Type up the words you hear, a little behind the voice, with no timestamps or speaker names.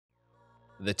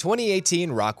The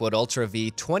 2018 Rockwood Ultra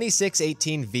V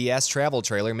 2618 VS travel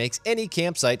trailer makes any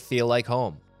campsite feel like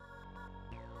home.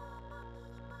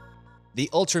 The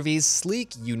Ultra V's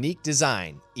sleek, unique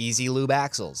design, easy lube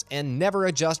axles, and Nev-R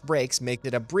Adjust brakes make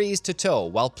it a breeze to tow,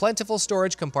 while plentiful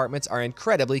storage compartments are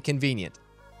incredibly convenient.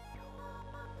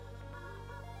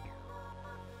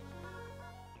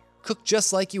 Cook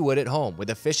just like you would at home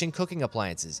with efficient cooking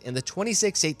appliances in the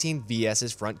 2618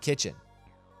 VS's front kitchen.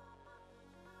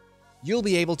 You'll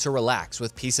be able to relax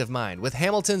with peace of mind with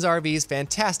Hamilton's RV's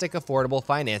fantastic affordable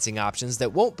financing options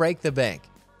that won't break the bank.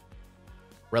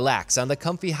 Relax on the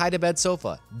comfy hide-to-bed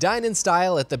sofa, dine in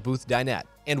style at the booth dinette,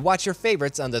 and watch your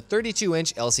favorites on the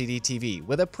 32-inch LCD TV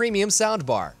with a premium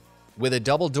soundbar. With a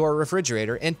double-door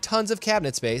refrigerator and tons of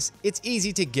cabinet space, it's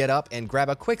easy to get up and grab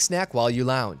a quick snack while you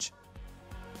lounge.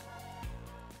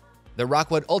 The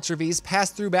Rockwood Ultra V's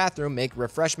pass-through bathroom make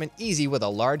refreshment easy with a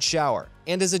large shower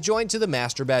and is adjoined to the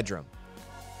master bedroom.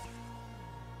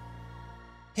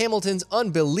 Hamilton's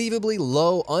unbelievably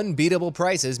low, unbeatable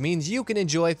prices means you can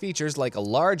enjoy features like a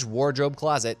large wardrobe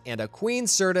closet and a queen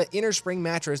Serta innerspring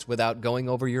mattress without going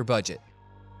over your budget.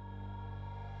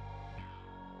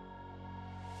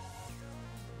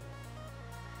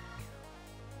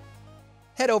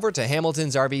 Head over to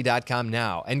hamiltonsrv.com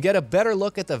now and get a better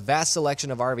look at the vast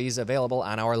selection of RVs available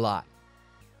on our lot.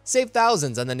 Save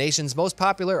thousands on the nation's most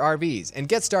popular RVs and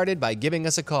get started by giving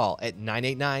us a call at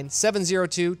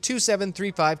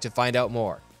 989-702-2735 to find out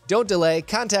more. Don't delay,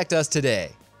 contact us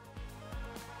today.